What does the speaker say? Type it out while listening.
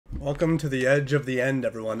Welcome to the edge of the end,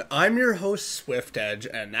 everyone. I'm your host, Swift Edge,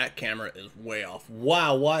 and that camera is way off.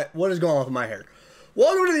 Wow, what is going on with my hair?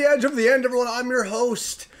 Welcome to the edge of the end, everyone. I'm your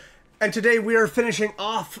host, and today we are finishing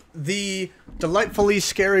off the delightfully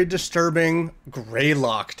scary, disturbing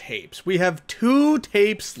Greylock tapes. We have 2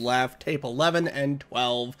 tapes left, tape 11 and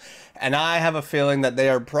 12, and I have a feeling that they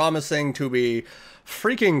are promising to be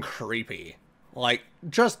freaking creepy. Like,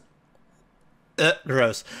 just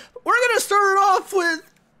gross. We're gonna start off with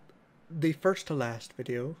the first to last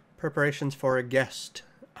video, preparations for a guest.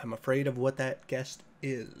 I'm afraid of what that guest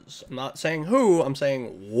is. I'm not saying who, I'm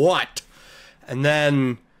saying what. And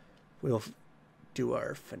then we'll do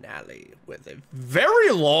our finale with a very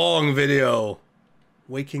long video,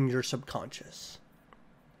 Waking Your Subconscious.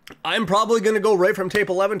 I'm probably going to go right from tape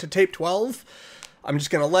 11 to tape 12. I'm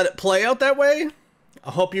just going to let it play out that way.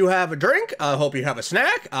 I hope you have a drink. I hope you have a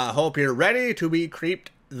snack. I hope you're ready to be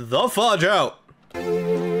creeped the fudge out.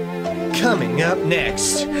 Coming up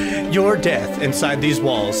next, your death inside these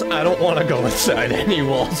walls. I don't want to go inside any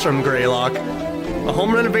walls from Greylock. A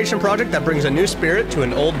home renovation project that brings a new spirit to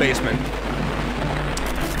an old basement.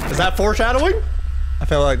 Is that foreshadowing? I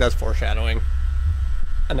feel like that's foreshadowing.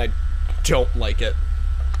 And I don't like it.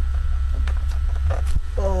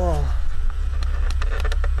 Oh.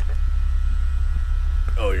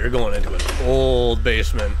 Oh, you're going into an old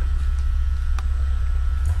basement.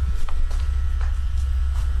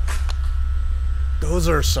 Those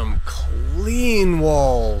are some clean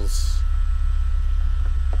walls.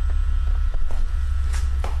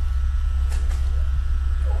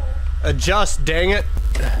 Adjust, dang it.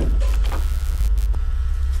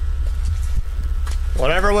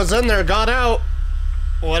 Whatever was in there got out.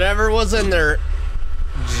 Whatever was in there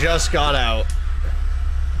just got out.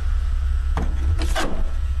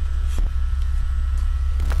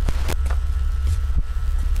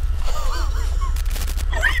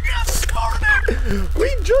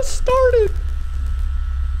 We just started.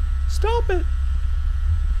 Stop it.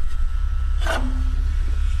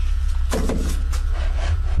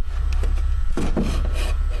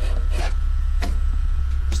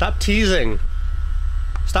 Stop teasing.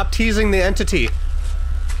 Stop teasing the entity.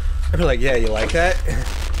 I'd be like, yeah, you like that?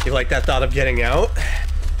 You like that thought of getting out?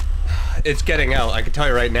 It's getting out, I can tell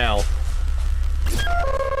you right now.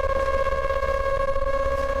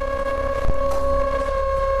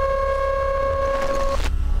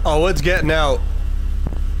 Oh, it's getting out.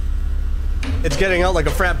 It's getting out like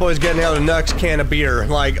a frat boy's getting out a next can of beer.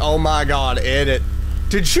 Like, oh my god, it.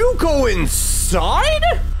 Did you go inside?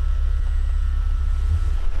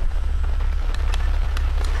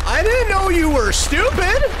 I didn't know you were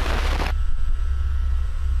stupid.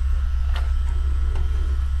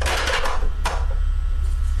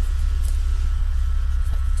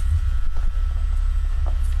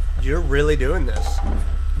 You're really doing this.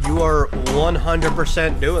 You are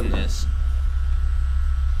 100% doing this.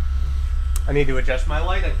 I need to adjust my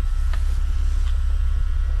lighting.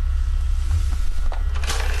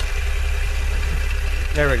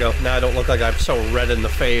 There we go. Now I don't look like I'm so red in the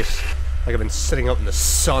face. Like I've been sitting out in the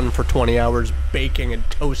sun for 20 hours baking and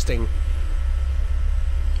toasting.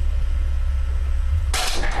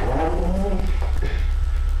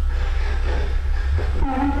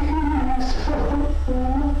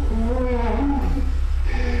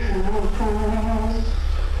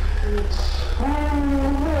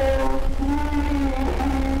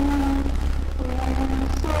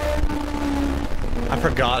 I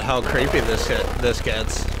forgot how creepy this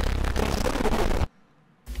gets.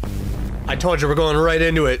 I told you we're going right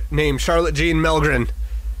into it. Name Charlotte Jean Melgren.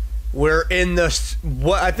 We're in this,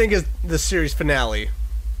 what I think is the series finale.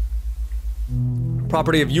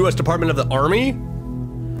 Property of U.S. Department of the Army.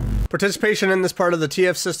 Participation in this part of the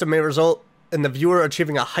TF system may result in the viewer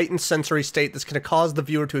achieving a heightened sensory state. This can cause the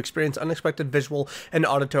viewer to experience unexpected visual and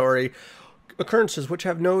auditory occurrences which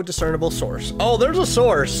have no discernible source. Oh, there's a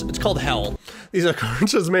source. It's called hell. These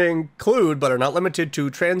occurrences may include, but are not limited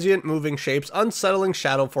to, transient moving shapes, unsettling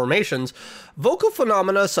shadow formations, vocal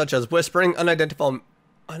phenomena such as whispering,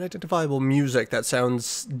 unidentifiable music that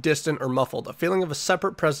sounds distant or muffled, a feeling of a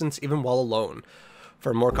separate presence even while alone.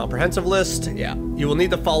 For a more comprehensive list, yeah, you will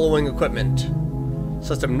need the following equipment: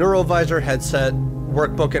 system neurovisor, headset,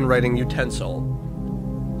 workbook, and writing utensil.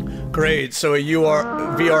 Great, so a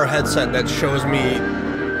VR headset that shows me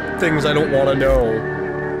things I don't want to know.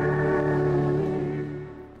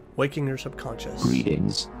 Waking Your Subconscious.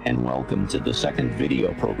 Greetings, and welcome to the second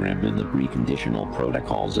video program in the Preconditional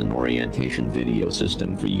Protocols and Orientation video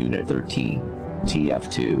system for Unit 13.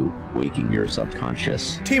 TF2, Waking Your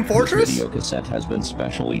Subconscious. Team Fortress? This video cassette has been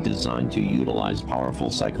specially designed to utilize powerful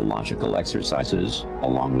psychological exercises,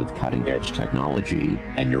 along with cutting-edge technology,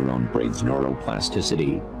 and your own brain's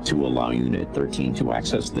neuroplasticity, to allow Unit 13 to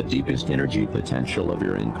access the deepest energy potential of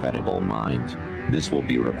your incredible mind. This will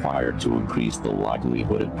be required to increase the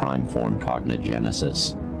likelihood of prime-form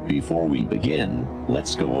cognigenesis. Before we begin,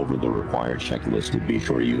 let's go over the required checklist to be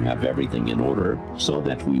sure you have everything in order, so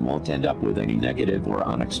that we won't end up with any negative or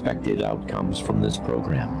unexpected outcomes from this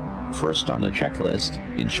program. First on the checklist,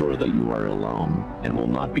 ensure that you are alone, and will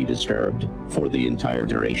not be disturbed, for the entire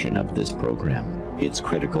duration of this program. It's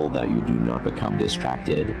critical that you do not become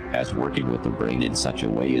distracted, as working with the brain in such a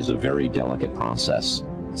way is a very delicate process.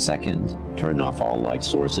 Second, turn off all light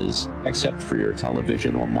sources, except for your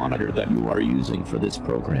television or monitor that you are using for this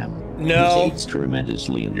program. No. This aids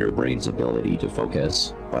tremendously in your brain's ability to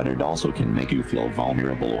focus, but it also can make you feel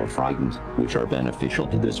vulnerable or frightened, which are beneficial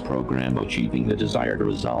to this program achieving the desired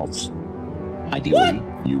results. Ideally,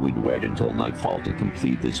 you would wait until nightfall to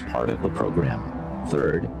complete this part of the program.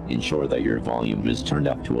 Third, ensure that your volume is turned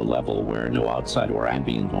up to a level where no outside or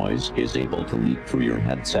ambient noise is able to leak through your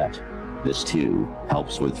headset. This too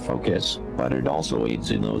helps with focus, but it also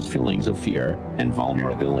aids in those feelings of fear and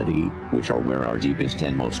vulnerability, which are where our deepest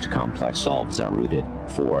and most complex selves are rooted.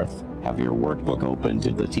 Fourth, have your workbook open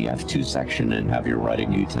to the TF2 section and have your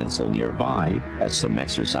writing utensil nearby, as some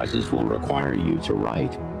exercises will require you to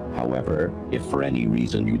write. However, if for any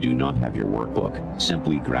reason you do not have your workbook,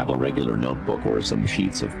 simply grab a regular notebook or some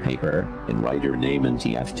sheets of paper, and write your name and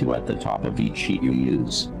TF2 at the top of each sheet you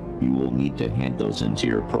use. You will need to hand those into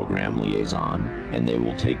your program liaison, and they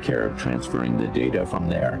will take care of transferring the data from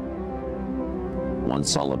there.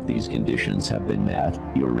 Once all of these conditions have been met,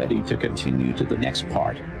 you're ready to continue to the next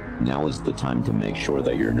part. Now is the time to make sure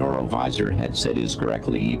that your NeuroVisor headset is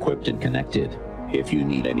correctly equipped and connected. If you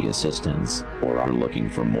need any assistance, or are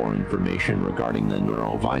looking for more information regarding the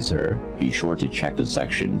NeuroVisor, be sure to check the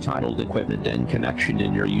section titled Equipment and Connection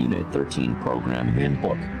in your Unit 13 Program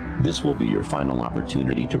Handbook. This will be your final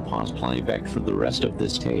opportunity to pause playback for the rest of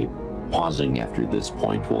this tape. Pausing after this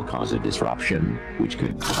point will cause a disruption, which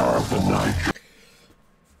could cause the night.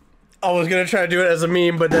 I was gonna try to do it as a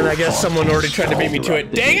meme, but then I guess someone already tried to beat me to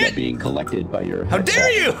it. Dang it! Being collected by your How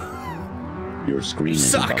dare you! Your screen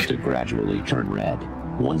is about to gradually turn red.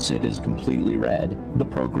 Once it is completely red, the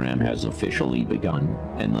program has officially begun,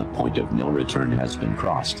 and the point of no return has been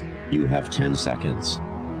crossed. You have 10 seconds.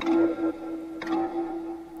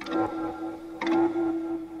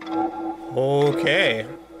 Okay.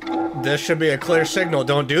 This should be a clear signal.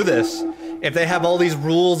 Don't do this. If they have all these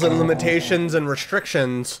rules and limitations and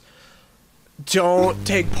restrictions, don't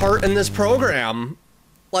take part in this program.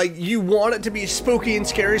 Like, you want it to be spooky and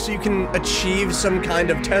scary so you can achieve some kind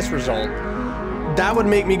of test result. That would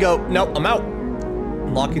make me go, nope, I'm out.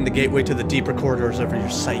 Unlocking the gateway to the deeper corridors of your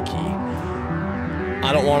psyche.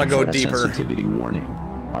 I don't want to go deeper. Sensitivity warning.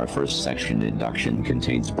 Our first section, induction,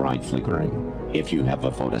 contains bright flickering. If you have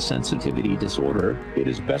a photosensitivity disorder, it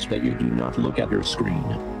is best that you do not look at your screen.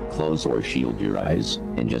 Close or shield your eyes,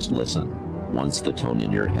 and just listen. Once the tone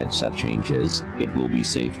in your headset changes, it will be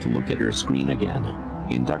safe to look at your screen again.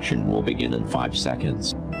 Induction will begin in 5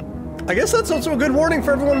 seconds. I guess that's also a good warning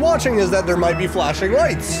for everyone watching, is that there might be flashing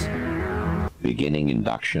lights. Beginning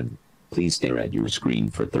induction. Please stare at your screen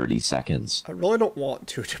for 30 seconds. I really don't want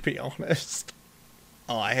to be honest.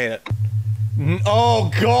 Oh, I hate it.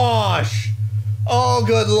 Oh, gosh! Oh,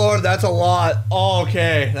 good lord, that's a lot.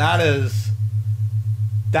 Okay, that is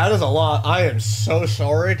a lot. I am so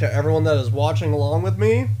sorry to everyone that is watching along with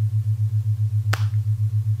me.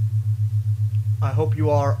 I hope you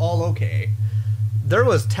are all okay. There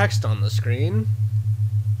was text on the screen.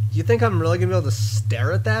 You think I'm really gonna be able to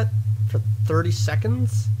stare at that for 30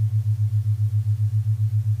 seconds?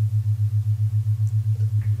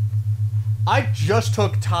 I just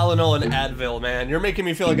took Tylenol and Advil, man. You're making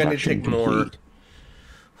me feel like I need to take more.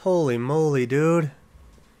 Holy moly, dude.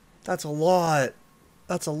 That's a lot.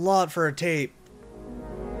 That's a lot for a tape.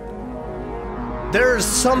 There's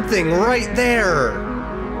something right there.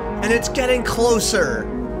 And it's getting closer.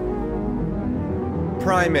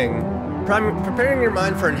 Priming. Preparing your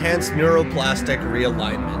mind for enhanced neuroplastic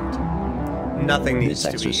realignment. Nothing needs to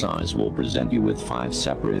be. This exercise will present you with 5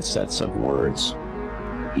 separate sets of words.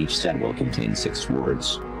 Each set will contain 6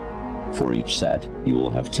 words. For each set, you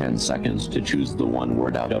will have 10 seconds to choose the one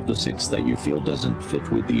word out of the 6 that you feel doesn't fit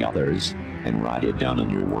with the others, and write it down in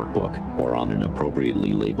your workbook or on an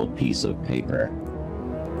appropriately labeled piece of paper.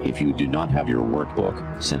 If you do not have your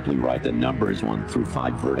workbook, simply write the numbers 1 through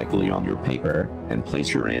 5 vertically on your paper, and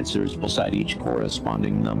place your answers beside each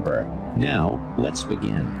corresponding number. Now, let's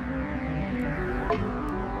begin.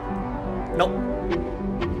 Nope.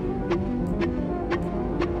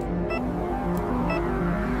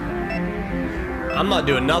 I'm not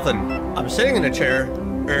doing nothing. I'm sitting in a chair.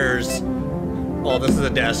 Oh, this is a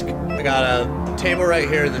desk. I got a table right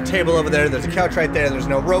here. There's a table over there. There's a couch right there. There's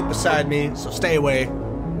no rope beside me, so stay away.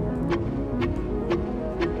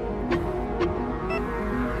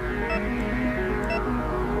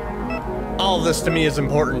 All of this to me is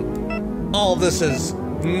important. All of this is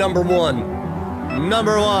number one.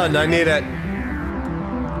 Number one, I need it.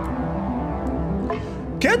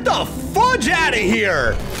 Get the fudge out of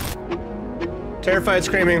here! Terrified,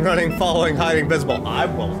 screaming, running, following, hiding, visible. I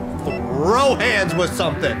will throw hands with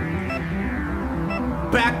something.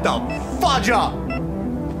 Back the fudge up.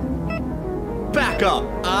 Back up.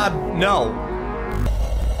 No.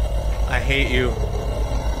 I hate you.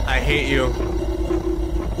 I hate you.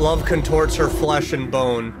 Love contorts her flesh and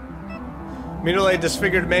bone. Mutilated,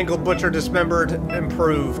 disfigured, mangled, butchered, dismembered,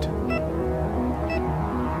 improved. I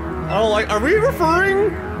don't like. Are we referring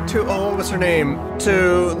to? Oh, what was her name?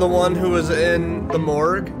 To the one who was in the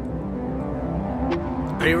morgue?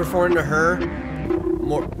 Are you referring to her?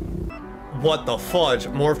 What the fudge?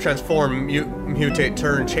 Morph, transform, mutate,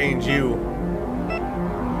 turn, change you.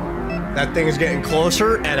 That thing is getting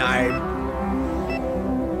closer, and I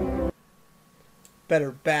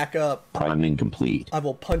better back up. Priming complete. I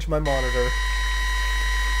will punch my monitor.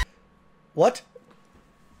 What?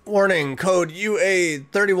 Warning, code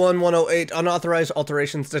UA31108, unauthorized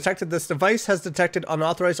alterations detected. This device has detected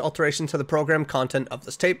unauthorized alterations to the program content of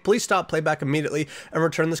this tape. Please stop playback immediately and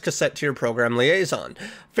return this cassette to your program liaison.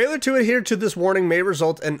 Failure to adhere to this warning may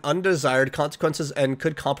result in undesired consequences and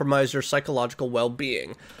could compromise your psychological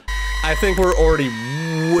well-being. I think we're already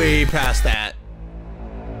way past that.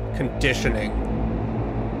 Conditioning.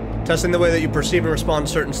 Testing the way that you perceive and respond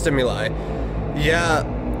to certain stimuli. Yeah,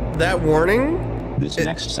 that warning... This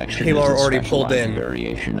next section people is are a already pulled in.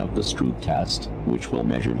 variation of the Stroop test, which will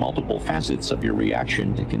measure multiple facets of your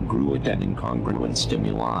reaction to congruent and incongruent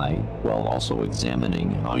stimuli, while also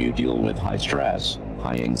examining how you deal with high stress,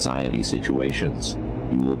 high anxiety situations.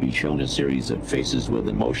 You will be shown a series of faces with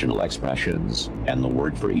emotional expressions, and the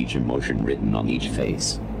word for each emotion written on each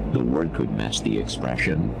face. The word could match the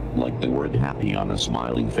expression, like the word happy on a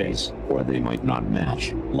smiling face, or they might not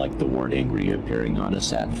match, like the word angry appearing on a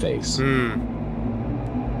sad face.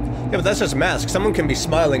 Yeah, but that's just a mask. Someone can be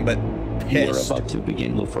smiling, but pissed. We're about to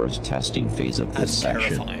begin the first testing phase of this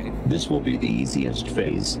section. Terrifying. This will be the easiest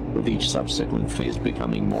phase, with each subsequent phase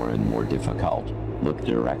becoming more and more difficult. Look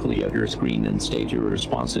directly at your screen and state your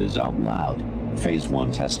responses out loud. Phase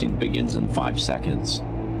 1 testing begins in 5 seconds.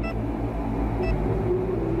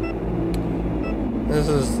 This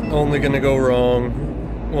is only gonna go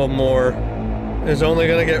wrong. Well, more. It's only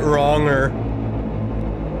gonna get wronger.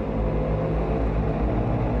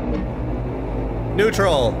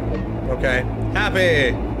 Neutral. Okay.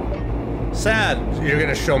 Happy. Sad. You're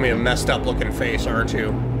gonna show me a messed up looking face, aren't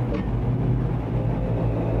you?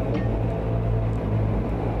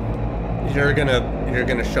 You're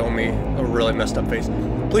gonna show me a really messed up face.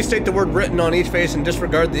 Please state the word written on each face and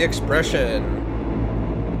disregard the expression.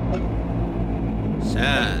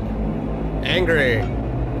 Sad. Angry.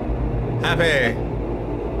 Happy.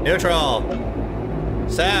 Neutral.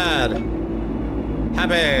 Sad.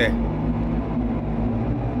 Happy.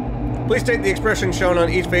 Please state the expression shown on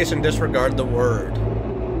each face and disregard the word.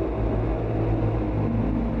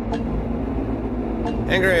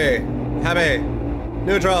 Angry. Happy.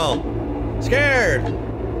 Neutral. Scared.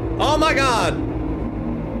 Oh my god.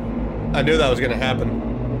 I knew that was gonna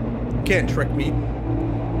happen. Can't trick me.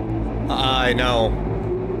 I know.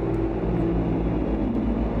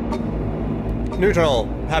 Neutral.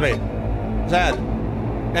 Happy. Sad.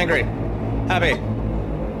 Angry. Happy.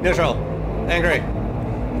 Neutral. Angry.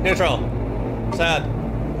 Neutral. Sad.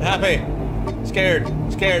 Happy. Scared.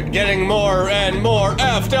 Scared. Getting more and more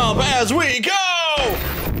effed up as we go!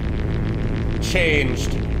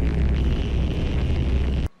 Changed.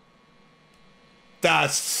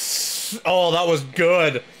 Oh, that was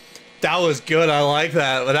good. That was good. I like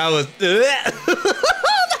that. But that was... that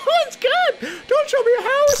was good. Don't show me a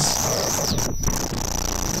house.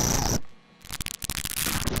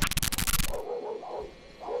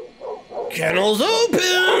 Kennels open.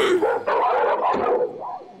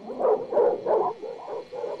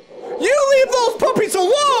 You leave those puppies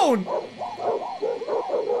alone.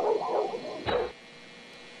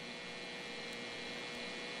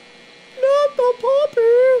 Not the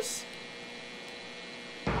puppies.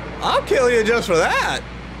 kill you just for that.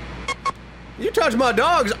 You touch my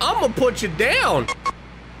dogs, I'm gonna put you down.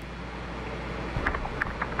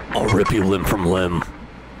 I'll rip you limb from limb.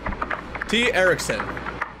 T. Erickson.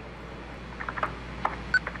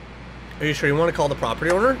 Are you sure you want to call the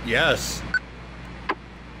property owner? Yes.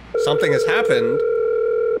 Something has happened,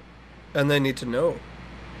 and they need to know.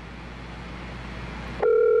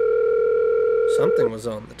 Something was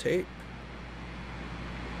on the tape.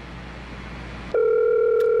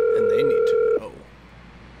 And they need to know.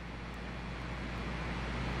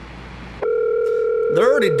 They're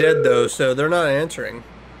already dead, though, so they're not answering.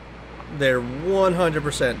 They're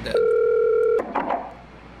 100% dead.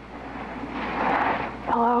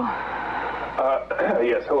 Hello?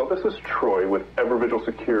 Yes, hello, this is Troy with Evervigil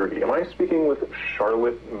Security. Am I speaking with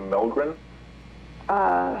Charlotte Melgren?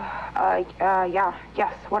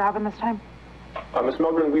 Yes. What happened this time? Miss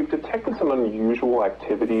Melgren, we've detected some unusual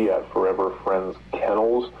activity at Forever Friends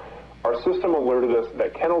Kennels. Our system alerted us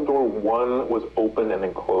that kennel door 1 was open and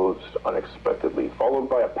then closed unexpectedly, followed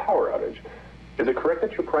by a power outage. Is it correct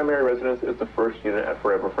that your primary residence is the first unit at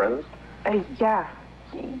Forever Friends? Yeah,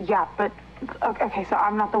 but, okay, so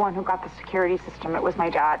I'm not the one who got the security system. It was my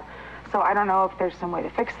dad. So I don't know if there's some way to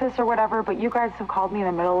fix this or whatever, but you guys have called me in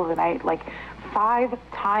the middle of the night like 5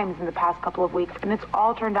 times in the past couple of weeks, and it's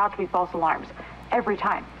all turned out to be false alarms. Every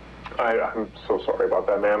time. I'm so sorry about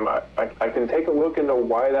that, ma'am. I can take a look into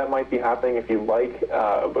why that might be happening if you'd like,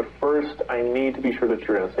 but first I need to be sure that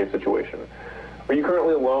you're in a safe situation. Are you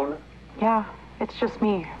currently alone? Yeah, it's just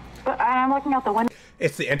me. But I'm looking out the window.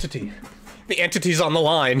 It's the entity. The entity's on the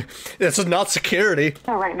line. This is not security.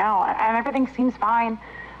 Right now, and everything seems fine.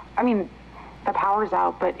 I mean, the power's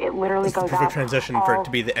out, but it literally This is goes the out perfect transition for it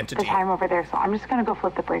to be the entity. The time over there, so I'm just gonna go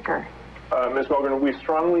flip the breaker. Ms. Melgren, we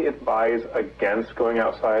strongly advise against going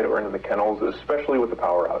outside or into the kennels, especially with the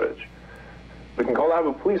power outage. We can call to have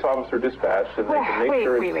a police officer dispatched, and they can make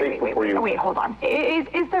sure it's safe before you... Wait, hold on.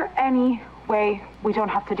 Is there any way we don't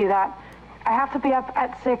have to do that? I have to be up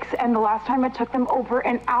at 6, and the last time it took them over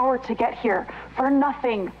an hour to get here. For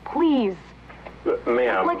nothing. Please.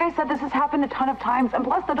 Ma'am. Like I said, this has happened a ton of times, and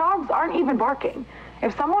plus the dogs aren't even barking.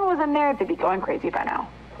 If someone was in there, they'd be going crazy by now.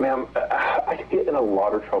 Ma'am, I could get in a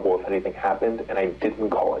lot of trouble if anything happened and I didn't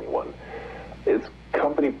call anyone. It's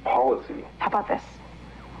company policy. How about this?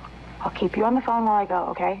 I'll keep you on the phone while I go,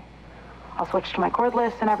 okay? I'll switch to my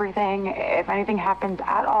cordless and everything. If anything happens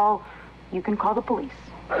at all, you can call the police.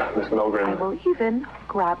 Miss Melgren. I will even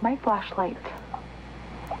grab my flashlight.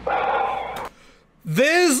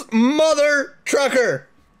 This mother trucker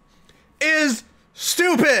is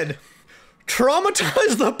stupid.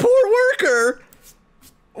 Traumatize the poor worker.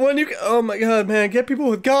 When you, oh my god, man, get people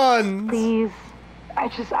with guns. Please. I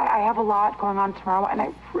have a lot going on tomorrow, and I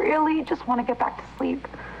really just want to get back to sleep.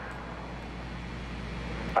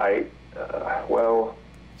 Well...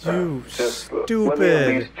 You just stupid. Let me at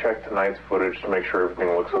least check tonight's footage to make sure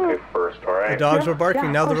everything looks okay first, alright? The dogs were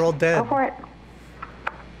barking, now they're all dead. Go for it.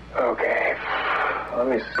 Okay. Let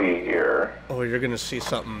me see here. Oh, you're gonna see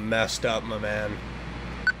something messed up, my man.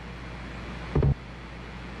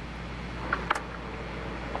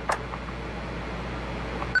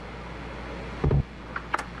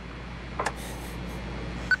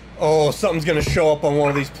 Oh, something's gonna show up on one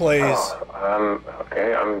of these plays.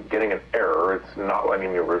 Okay, I'm getting an error. It's not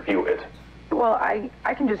letting me review it. Well, I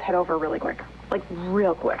can just head over really quick. Like,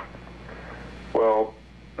 real quick. Well,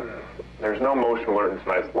 there's no motion alert in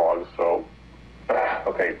tonight's log, so...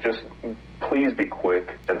 okay, just please be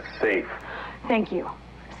quick and safe. Thank you.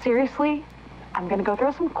 Seriously, I'm gonna go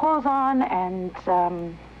throw some clothes on and,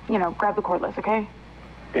 you know, grab the cordless, okay?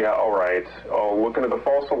 Yeah, alright. I'll look into the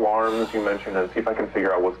false alarms you mentioned and see if I can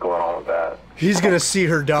figure out what's going on with that. He's gonna see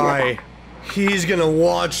her die. He's gonna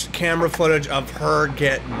watch camera footage of her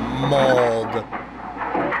get mauled.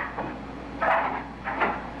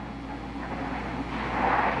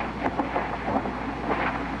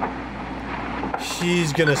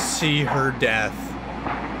 He's gonna see her death.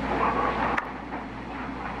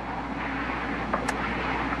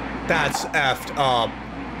 That's effed up.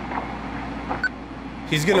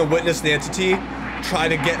 He's gonna witness the entity, try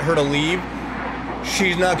to get her to leave.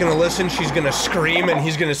 She's not gonna listen, she's gonna scream, and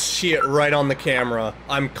he's gonna see it right on the camera.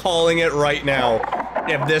 I'm calling it right now.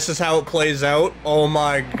 If this is how it plays out, oh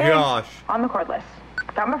my gosh. On the cordless.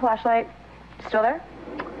 Got my flashlight. Still there?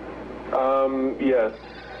 Yes.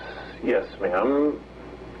 Yes, ma'am.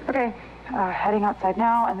 Okay, heading outside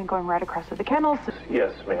now and then going right across to the kennels.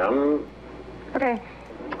 Yes, ma'am. Okay.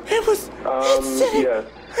 It was sitting yes.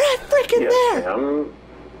 right freaking Yes, there. ma'am.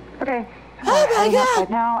 Okay. Oh my heading god. outside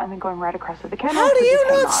now and then going right across to the kennels. How do to you just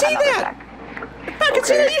hang not on see another that? sec. I can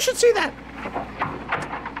see that, you should see that.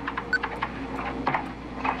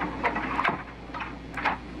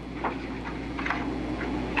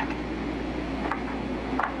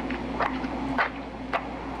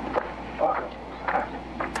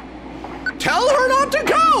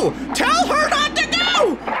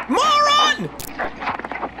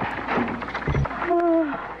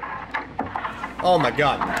 Oh my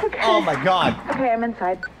god. Okay. Oh my god. Okay, I'm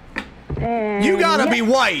inside. And You gotta be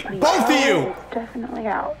white. the Both of owl you. is definitely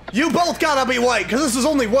out. You both gotta be white, because this is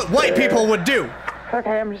only what white people would do.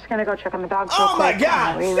 Okay, I'm just gonna go check on the dogs. Oh real my quick.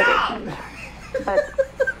 god, Leave it stop! in. But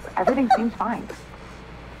everything seems fine.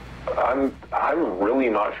 I'm really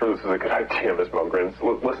not sure this is a good idea, Miss Milgren.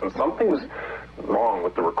 Listen, something's wrong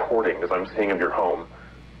with the recordings I'm seeing of your home.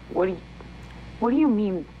 What do you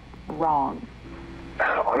mean wrong?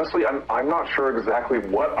 Honestly, I'm not sure exactly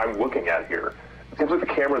what I'm looking at here. It seems like the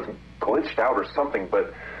camera's glitched out or something,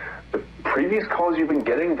 but the previous calls you've been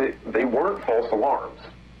getting, they weren't false alarms.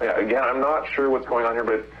 Yeah, again, I'm not sure what's going on here,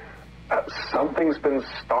 but something's been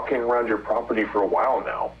stalking around your property for a while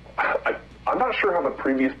now. I'm not sure how the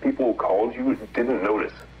previous people who called you didn't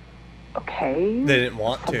notice. Okay. They didn't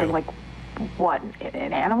want Something to. like what?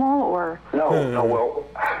 An animal or? No, well,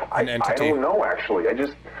 I entity. don't know, actually. I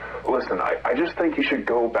just think you should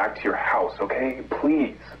go back to your house, okay?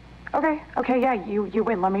 Please. Okay, yeah, you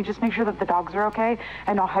win. Let me just make sure that the dogs are okay,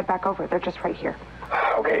 and I'll head back over. They're just right here.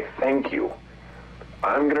 Okay, thank you.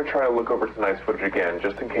 I'm gonna try to look over tonight's footage again,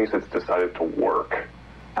 just in case it's decided to work.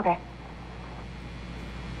 Okay.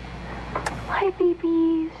 Hi,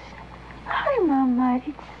 babies. Hi, Mama.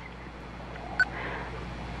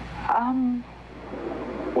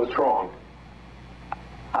 What's wrong?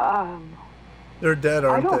 They're dead,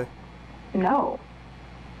 aren't they? No.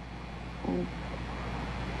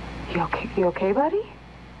 You okay, buddy?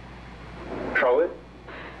 Charlotte?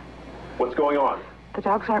 What's going on? The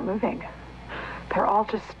dogs aren't moving. They're all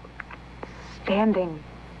just standing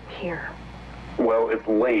here. Well, it's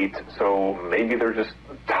late, so maybe they're just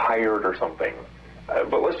tired or something.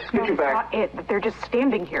 But let's just get you back. That's not it. They're just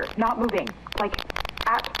standing here, not moving. Like,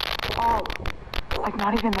 at all. Like,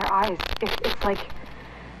 not even their eyes. It's like...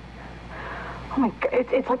 Oh my god,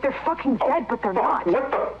 it's like they're fucking dead, but they're not. What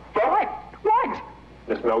the fuck? What?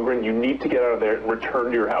 Miss Melgren, you need to get out of there and return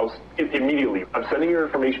to your house immediately. I'm sending your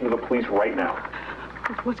information to the police right now.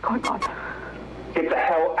 What's going on? Get the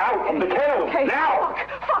hell out of the kennel! Okay, Now!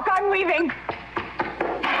 Fuck, I'm leaving!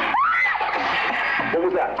 What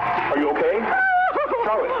was that? Are you okay?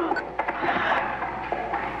 Charlotte!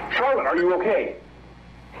 Charlotte, are you okay?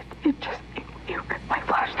 It ripped my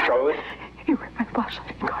flashlight. Charlotte? It ripped my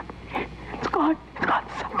flashlight. It's gone. It's gone.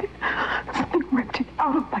 Something ripped it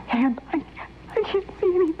out of my hand. I can't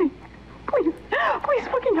see anything. Please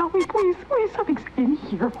fucking help me, please. Something's in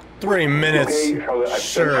here. 3 minutes. Okay, Charlotte, I've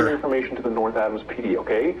sent your Sure. information to the North Adams PD,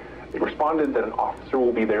 okay? They responded that an officer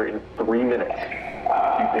will be there in 3 minutes. Do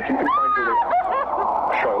you think you can find your way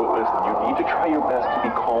out? Charlotte, listen, you need to try your best to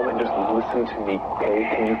be calm and just listen to me, okay?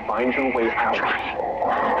 Can you find your way out?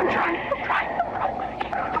 I'm trying.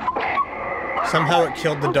 Somehow it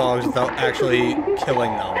killed the dogs without actually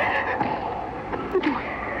killing them.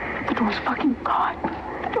 The door's fucking gone.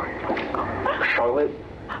 The door's fucking gone. Charlotte,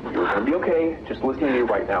 you're gonna be okay. Just listen to me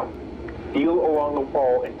right now. Feel along the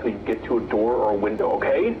wall until you get to a door or a window,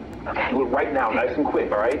 okay? Okay. Do it right now, nice and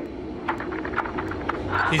quick, all right?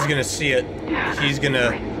 He's gonna see it. He's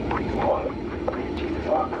gonna...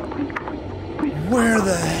 Where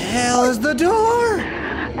the hell is the door? This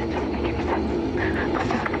doesn't make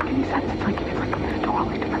any sense. It's like the door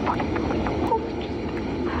like different fucking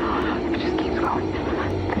it just keeps going.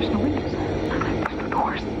 There's no windows. There's no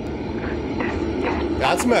doors. This isn't...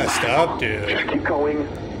 That's messed up, dude. Just keep going.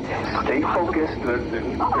 Stay focused. There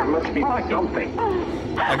must be something.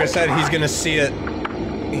 Like I said, he's gonna see it.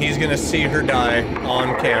 He's gonna see her die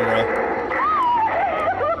on camera.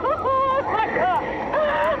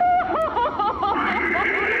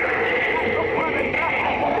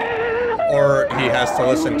 Or he has to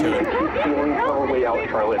listen to it. Keep feeling our way out,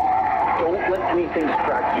 Charlotte. Don't let anything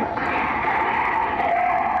distract you.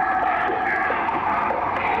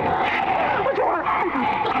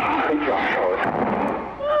 Great job, Charlotte.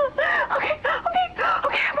 Okay,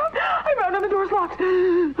 I'm out and the door's locked.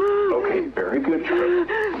 Okay, very good, Charlotte.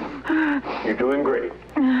 You're doing great.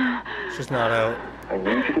 She's not out. I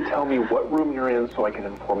need you to tell me what room you're in so I can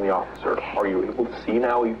inform the officer. Are you able to see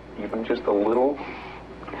now, even just a little?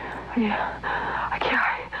 Yeah,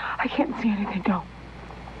 I can't see anything, no.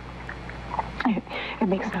 It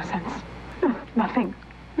makes no sense.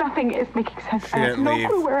 Nothing is making sense. She I have didn't no leave.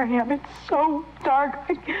 clue where I am. It's so dark.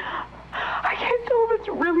 I can't tell if it's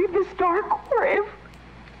really this dark or if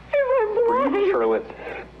I'm Breathe, blind. Charlotte.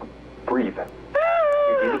 Breathe.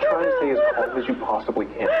 You need to try and stay as calm as you possibly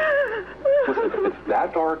can. Listen, if it's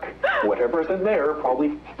that dark, whatever's in there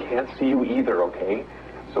probably can't see you either, okay?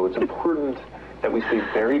 So it's important that we stay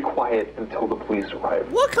very quiet until the police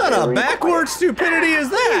arrive. What kind of Very backward quiet. stupidity is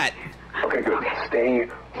that? Okay, good. Stay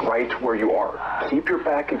right where you are. Keep your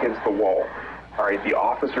back against the wall. All right, the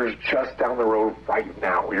officer's just down the road right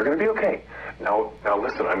now. You're going to be okay. Now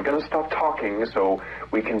listen, I'm going to stop talking so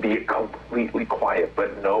we can be completely quiet.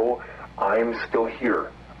 But no, I'm still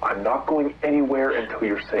here. I'm not going anywhere until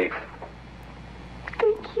you're safe.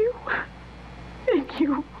 Thank you. Thank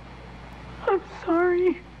you. I'm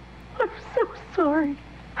sorry. I'm so sorry.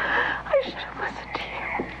 I should have listened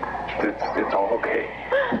to you. It's all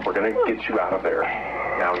okay. We're going to get you out of there.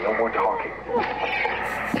 Now, no more talking.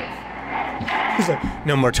 He's like,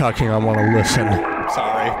 no more talking, I want to listen.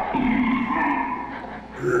 Sorry.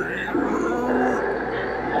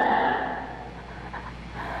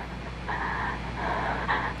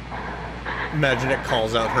 Imagine it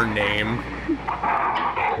calls out her name.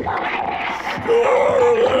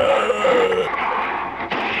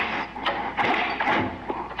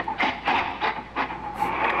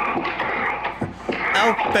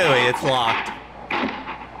 Oh, boy, it's locked.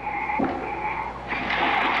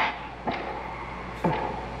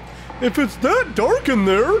 If it's that dark in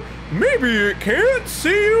there, maybe it can't see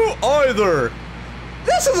you either.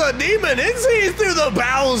 This is a demon. It sees through the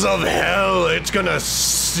bowels of hell. It's gonna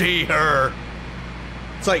see her.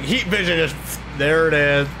 It's like heat vision. Just there it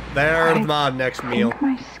is. There's my next meal. I think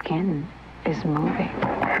my skin is moving.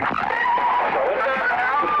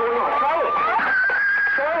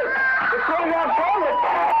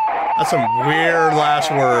 That's some weird last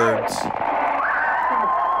words.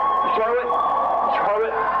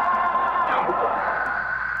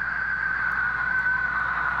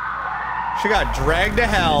 She got dragged to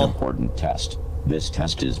hell. An important test. This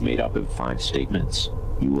test is made up of 5 statements.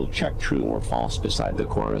 You will check true or false beside the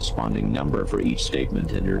corresponding number for each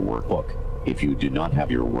statement in your workbook. If you do not have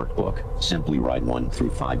your workbook, simply write 1 through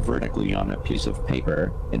 5 vertically on a piece of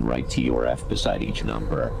paper and write T or F beside each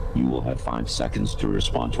number. You will have 5 seconds to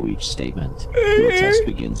respond to each statement. Your test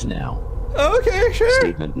begins now. Okay, sure.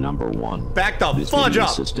 Statement number 1. Back the This fudge video up.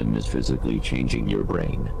 system is physically changing your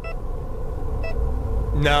brain.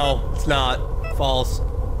 No, it's not. False.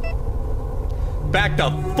 Back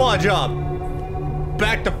the fudge up.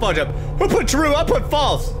 Back the fudge up. Who put true? I put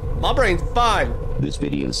false. My brain's fine. This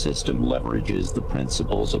video system leverages the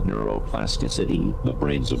principles of neuroplasticity, the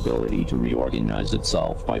brain's ability to reorganize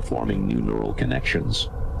itself by forming new neural connections.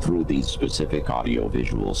 Through these specific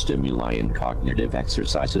audio-visual stimuli and cognitive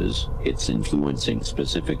exercises, it's influencing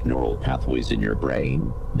specific neural pathways in your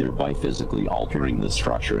brain, thereby physically altering the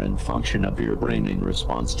structure and function of your brain in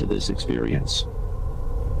response to this experience.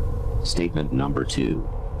 Statement number 2.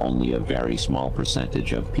 Only a very small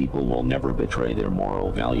percentage of people will never betray their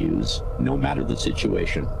moral values, no matter the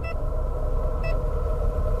situation.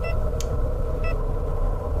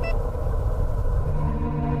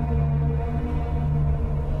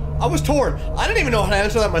 I was torn. I didn't even know how to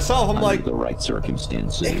answer that myself. I'm Under like, the right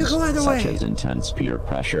circumstances, it could go either such way. as intense peer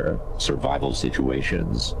pressure, survival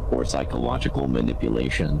situations, or psychological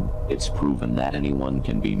manipulation, it's proven that anyone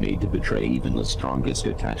can be made to betray even the strongest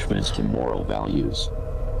attachments to moral values.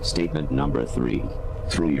 Statement number 3.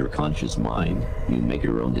 Through your conscious mind, you make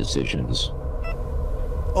your own decisions.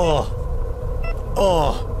 oh.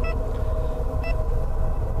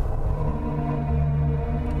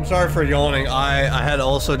 I'm sorry for yawning. I had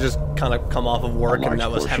also just kind of come off of work and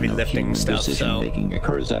that was heavy lifting stuff, so. Decision-making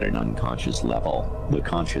occurs at an unconscious level. The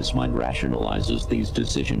conscious mind rationalizes these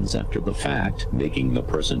decisions after the fact, making the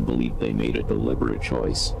person believe they made a deliberate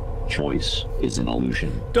choice. Choice is an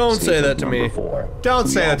illusion. Don't say that to me. Number 4. Don't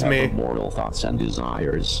say that to We all me. have moral thoughts and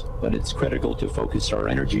desires, but it's critical to focus our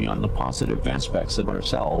energy on the positive aspects of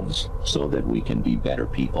ourselves so that we can be better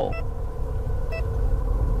people.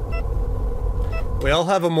 We all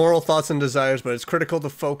have moral thoughts and desires, but it's critical to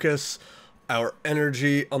focus our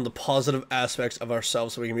energy on the positive aspects of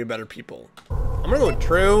ourselves so we can be better people. I'm gonna go with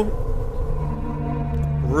true.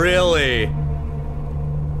 Really?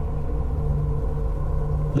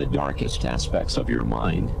 The darkest aspects of your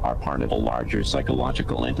mind are part of a larger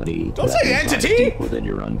psychological entity. Don't that say resides entity! deep within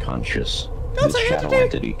your unconscious. Don't This say shadow entity!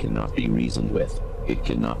 entity cannot be reasoned with. It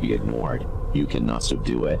cannot be ignored. You cannot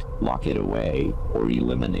subdue it, lock it away, or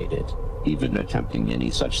eliminate it. Even attempting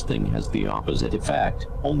any such thing has the opposite effect,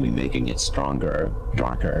 only making it stronger,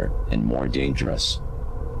 darker, and more dangerous.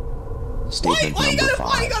 Statement Why you number gotta- why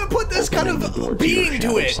 5. you gotta put this kind Opening of the door being to your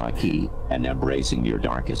shadow it? psyche and embracing your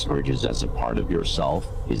darkest urges as a part of yourself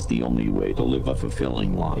is the only way to live a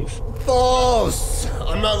fulfilling life. False!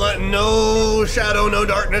 I'm not letting no shadow, no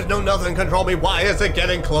darkness, no nothing control me. Why is it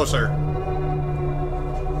getting closer?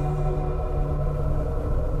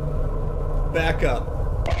 Back up.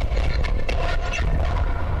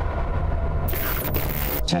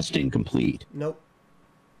 Testing complete. Nope.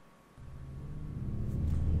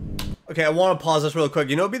 Okay, I want to pause this real quick.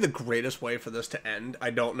 You know, it'd be the greatest way for this to end. I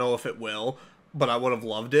don't know if it will, but I would have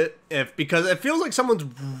loved it because it feels like someone's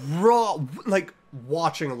like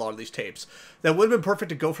watching a lot of these tapes. That would have been perfect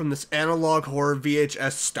to go from this analog horror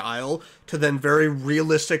VHS style to then very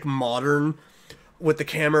realistic modern with the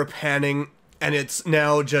camera panning, and it's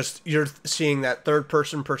now just you're seeing that third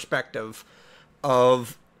person perspective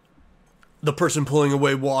of the person pulling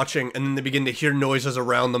away watching, and then they begin to hear noises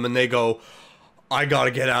around them and they go, I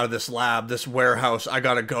gotta get out of this lab, this warehouse, I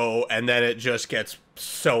gotta go, and then it just gets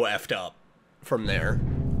so effed up from there.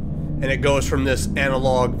 And it goes from this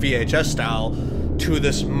analog VHS style to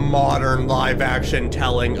this modern live action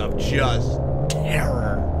telling of just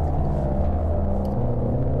terror.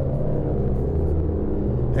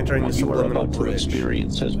 Entering What the you are subliminal about to bridge.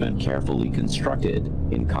 experience has been carefully constructed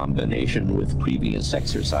in combination with previous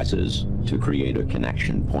exercises to create a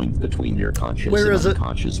connection point between your conscious Where is and it?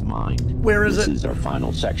 unconscious mind. Where is This it? is our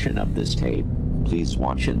final section of this tape. Please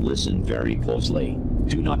watch and listen very closely.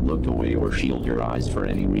 Do not look away or shield your eyes for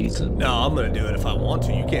any reason. No, I'm gonna do it if I want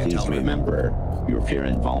to. You can't Please tell me. remember, your fear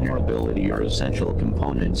and vulnerability are essential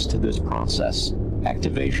components to this process.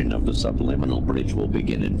 Activation of the subliminal bridge will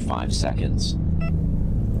begin in 5 seconds.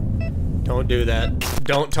 Don't do that.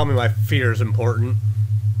 Don't tell me my fear is important.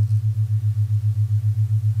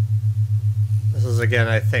 This is, again,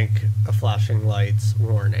 I think, a flashing lights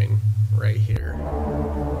warning right here.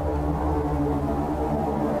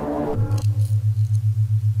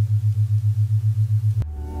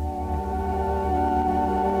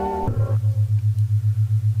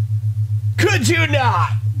 Could you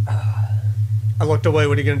not? I looked away.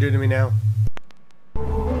 What are you going to do to me now?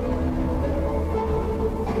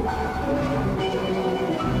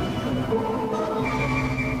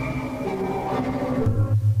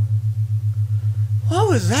 What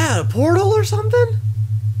was that? A portal or something?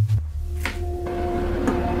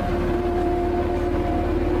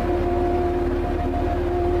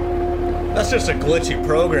 That's just a glitchy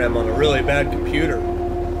program on a really bad computer.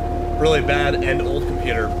 Really bad and old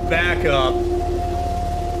computer. Back up.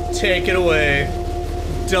 Take it away.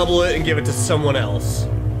 Double it and give it to someone else.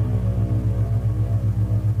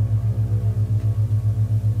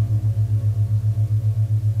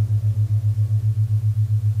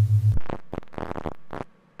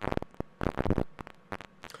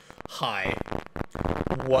 Hi.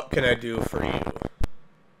 What can I do for you?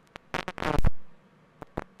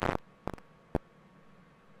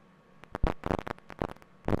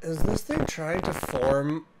 Is this thing trying to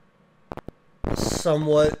form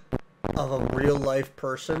somewhat of a real life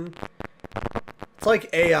person? It's like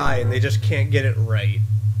AI and they just can't get it right.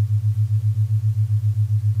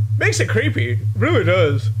 Makes it creepy. It really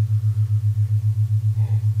does.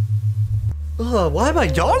 Ugh, why am I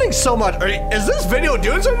yawning so much? Is this video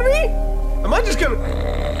doing something to me? Am I just gonna...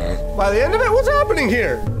 By the end of it, what's happening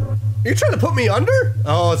here? Are you trying to put me under?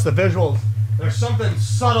 Oh, it's the visuals. There's something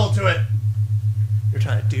subtle to it. You're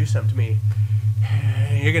trying to do something to me.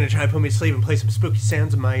 You're gonna try to put me to sleep and play some spooky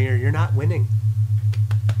sounds in my ear. You're not winning.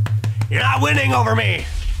 You're not winning over me!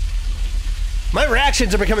 My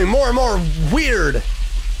reactions are becoming more and more weird.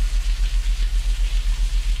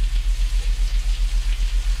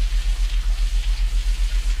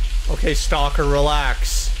 Okay, stalker,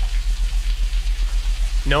 relax.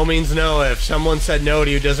 No means no. If someone said no to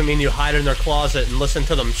you, doesn't mean you hide in their closet and listen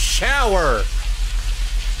to them shower.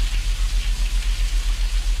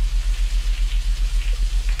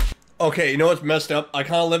 Okay, you know what's messed up? I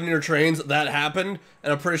kind of live near trains. That happened,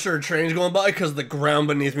 and I'm pretty sure a train's going by because the ground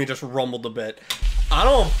beneath me just rumbled a bit. I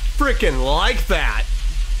don't freaking like that.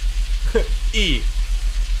 E.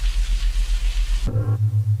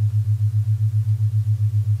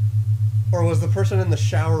 Or was the person in the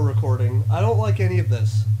shower recording? I don't like any of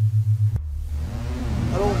this.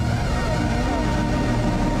 I don't...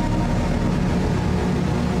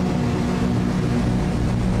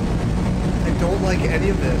 I don't like any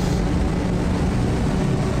of this.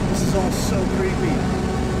 This is all so creepy.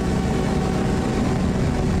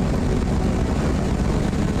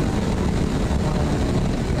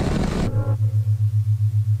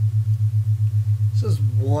 This is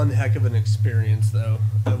one heck of an experience, though,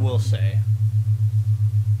 I will say.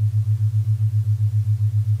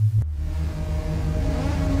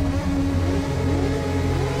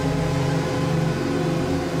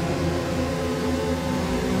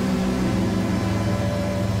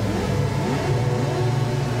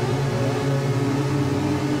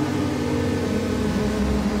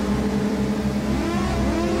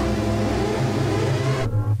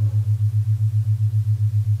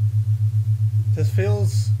 This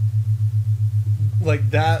feels like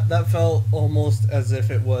that felt almost as if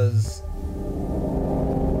it was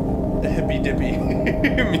hippy dippy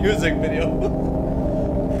music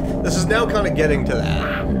video. This is now kind of getting to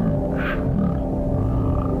that.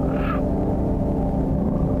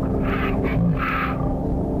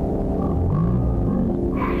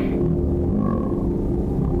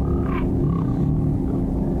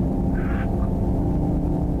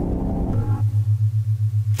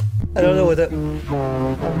 I don't know what that.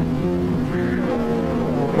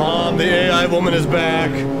 Mom, the AI woman is back.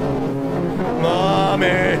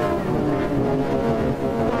 Mommy.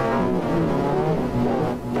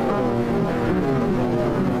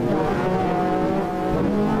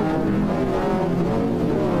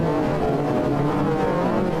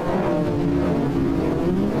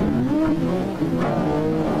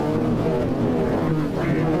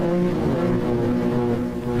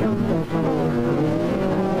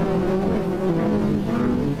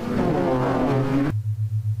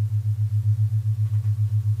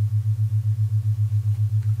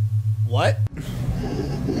 What?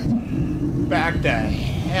 Back the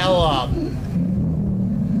hell up.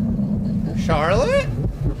 Charlotte?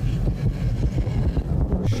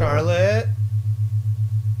 Charlotte?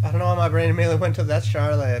 I don't know why my brain immediately went to that's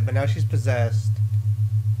Charlotte, but now she's possessed.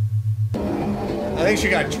 I think she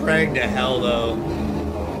got dragged to hell though.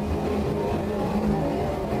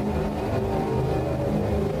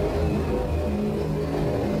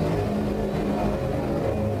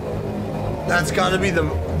 That's gotta be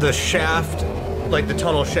the shaft, like the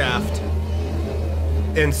tunnel shaft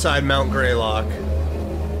inside Mount Greylock.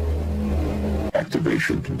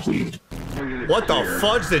 Activation complete. What the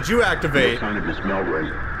fudge did you activate? Sign of the smell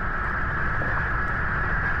right.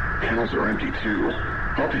 Kennels are empty too.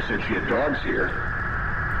 Puppy said she had dogs here.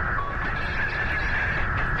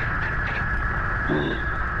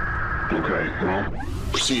 Okay, well,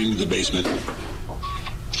 proceeding to the basement.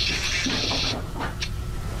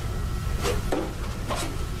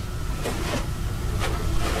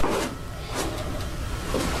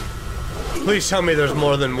 Please tell me there's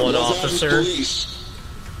more than one officer. Police.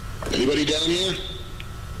 Anybody down here?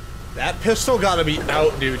 That pistol gotta be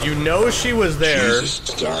out, dude. You know she was there. Jesus,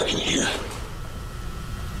 it's dark in here.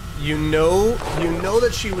 You know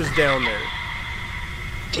that she was down there.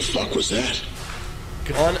 The fuck was that?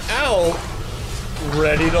 Gone out,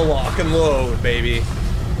 ready to lock and load, baby.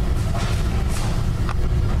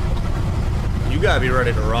 You gotta be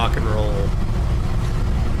ready to rock and roll.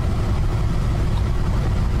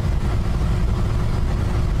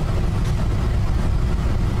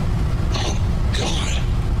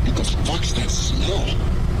 Fuck's that smell?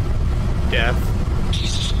 Death.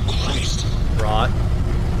 Jesus Christ. Rot.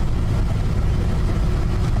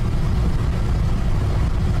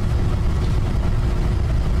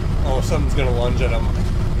 Oh, something's gonna lunge at him.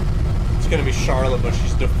 It's gonna be Charlotte, but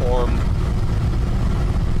she's deformed.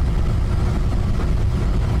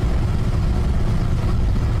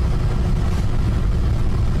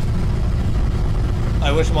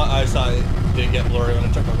 I wish my eyesight did get blurry when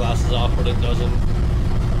I took my glasses off, but it doesn't.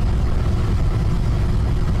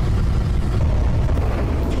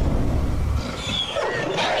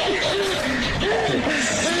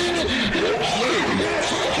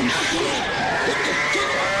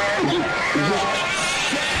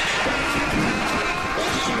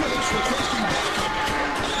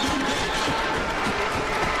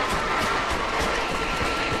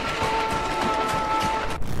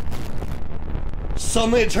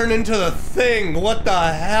 Suddenly it turned into the thing. What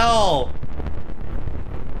the hell?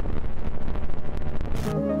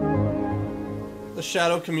 The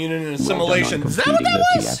shadow communion and assimilation. Is that what that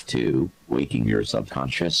was? TF2, waking your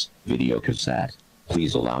subconscious video cassette.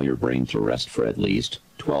 Please allow your brain to rest for at least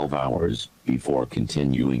 12 hours before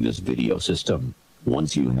continuing this video system.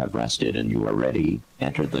 Once you have rested and you are ready,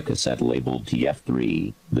 enter the cassette labeled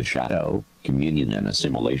TF3, the shadow, communion and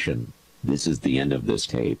assimilation. This is the end of this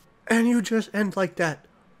tape. And you just end like that.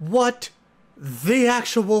 What the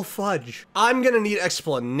actual fudge? I'm gonna need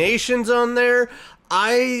explanations on there.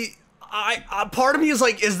 Part of me is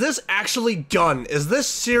like, is this actually done? Is this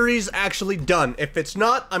series actually done? If it's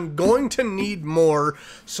not, I'm going to need more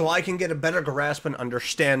so I can get a better grasp and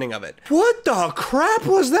understanding of it. What the crap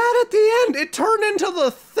was that at the end? It turned into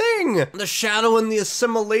the thing. The shadow and the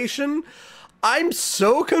assimilation. I'm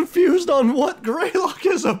so confused on what Greylock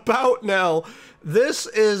is about now. This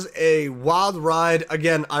is a wild ride.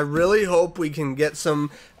 Again, I really hope we can get some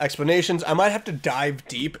explanations. I might have to dive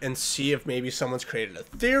deep and see if maybe someone's created a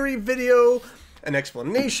theory video, an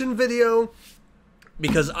explanation video,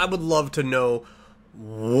 because I would love to know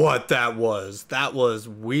what that was. That was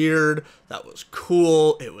weird. That was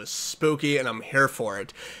cool. It was spooky, and I'm here for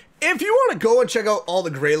it. If you want to go and check out all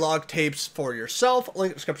the Greylock tapes for yourself, link in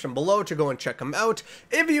the description below to go and check them out.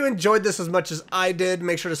 If you enjoyed this as much as I did,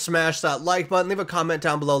 make sure to smash that like button. Leave a comment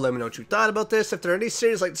down below. Let me know what you thought about this. If there are any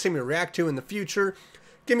series you'd like to see me react to in the future,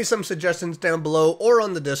 give me some suggestions down below or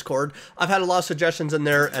on the Discord. I've had a lot of suggestions in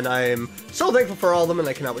there, and I am so thankful for all of them, and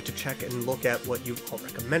I cannot wait to check and look at what you've all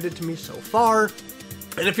recommended to me so far.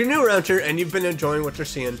 And if you're new around here and you've been enjoying what you're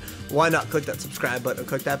seeing, why not click that subscribe button and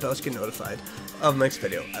click that bell to get notified of the next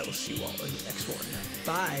video. I will see you all in the next one.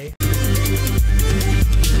 Bye.